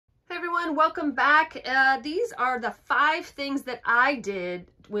everyone, welcome back. These are the 5 things that I did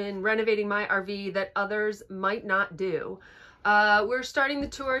when renovating my RV that others might not do. We're starting the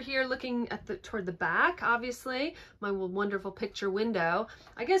tour here looking at toward the back, obviously, my wonderful picture window.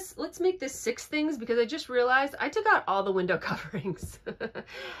 I guess let's make this 6 things because I just realized I took out all the window coverings.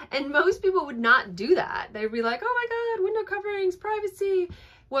 And most people would not do that. They'd be like, oh my God, window coverings, privacy.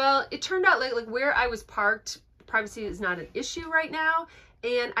 Well, it turned out like where I was parked, privacy is not an issue right now.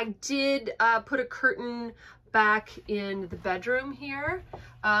 And I did put a curtain back in the bedroom here,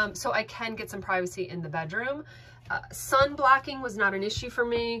 so I can get some privacy in the bedroom. Sun blocking was not an issue for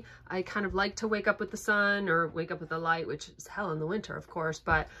me. I kind of like to wake up with the sun or wake up with the light, which is hell in the winter, of course,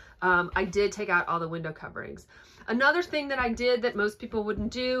 but I did take out all the window coverings. Another thing that I did that most people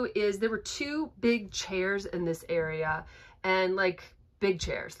wouldn't do is there were 2 big chairs in this area, and like big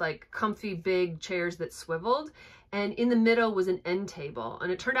chairs, like comfy big chairs that swiveled. And in the middle was an end table.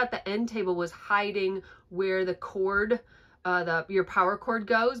 And it turned out the end table was hiding where the cord, your power cord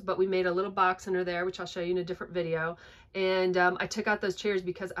goes, but we made a little box under there, which I'll show you in a different video. And I took out those chairs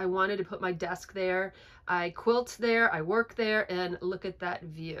because I wanted to put my desk there. I quilt there, I work there, and look at that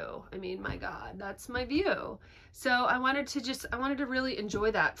view. I mean, my God, that's my view. So I wanted to really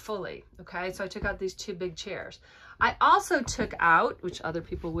enjoy that fully, okay? So I took out these 2 big chairs. I also took out, which other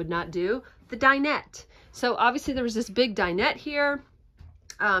people would not do, the dinette. So obviously there was this big dinette here,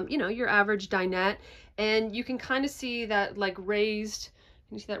 you know, your average dinette, and you can kind of see that like raised,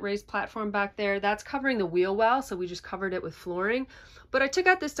 you see that raised platform back there? That's covering the wheel well, so we just covered it with flooring. But I took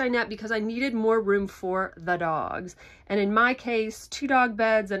out this dinette because I needed more room for the dogs. And in my case, 2 dog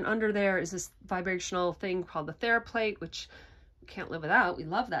beds, and under there is this vibrational thing called the TheraPlate, which can't live without. We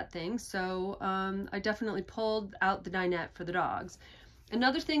love that thing. So I definitely pulled out the dinette for the dogs.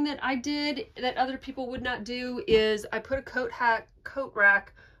 Another thing that I did that other people would not do is I put a coat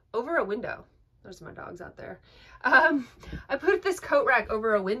rack over a window. There's my dogs out there. I put this coat rack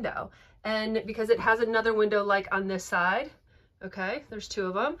over a window, and because it has another window like on this side. Okay, there's 2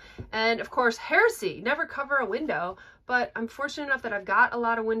 of them. And of course, heresy, never cover a window, but I'm fortunate enough that I've got a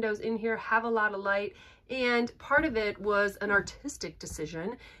lot of windows in here, have a lot of light, and part of it was an artistic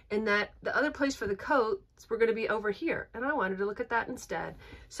decision in that the other place for the coats were going to be over here, and I wanted to look at that instead.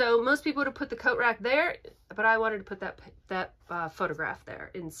 So most people would have put the coat rack there, but I wanted to put that photograph there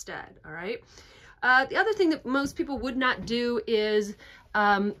instead, all right? The other thing that most people would not do is,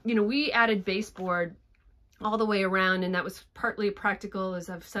 you know, we added baseboard all the way around, and that was partly practical, as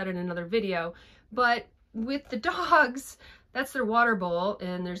I've said in another video, but with the dogs, that's their water bowl,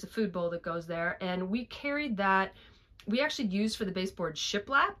 and there's a food bowl that goes there, and we carried that, we actually used for the baseboard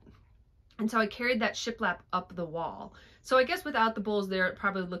shiplap, and so I carried that shiplap up the wall. So I guess without the bowls there, it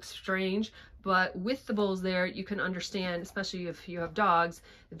probably looks strange, but with the bowls there, you can understand, especially if you have dogs,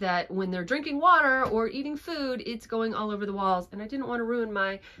 that when they're drinking water or eating food, it's going all over the walls, and I didn't want to ruin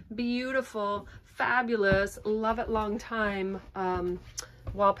my beautiful, fabulous, love it long time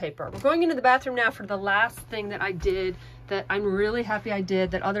wallpaper. We're going into the bathroom now for the last thing that I did that I'm really happy I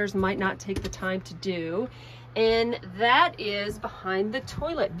did that others might not take the time to do, and that is behind the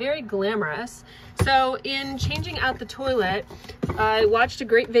toilet. Very glamorous. So in changing out the toilet, I watched a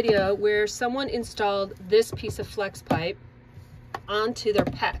great video where someone installed this piece of flex pipe onto their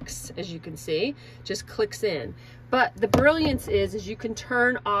pecs, as you can see, just clicks in. But the brilliance is you can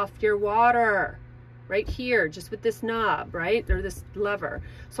turn off your water right here, just with this knob, right? Or this lever.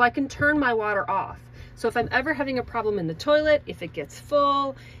 So I can turn my water off. So if I'm ever having a problem in the toilet, if it gets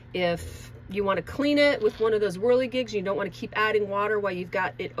full, if you want to clean it with one of those whirligigs, you don't want to keep adding water while you've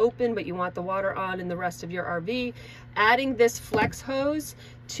got it open, but you want the water on in the rest of your RV, adding this flex hose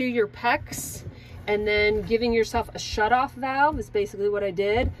to your pecs and then giving yourself a shutoff valve is basically what I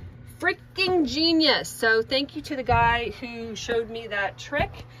did. Freaking genius. So thank you to the guy who showed me that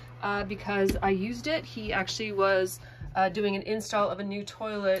trick because I used it. He actually was doing an install of a new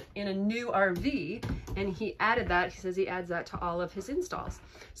toilet in a new RV, and he added that. He says he adds that to all of his installs.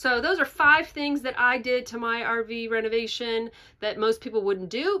 So those are 5 things that I did to my RV renovation that most people wouldn't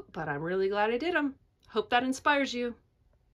do, but I'm really glad I did them. Hope that inspires you.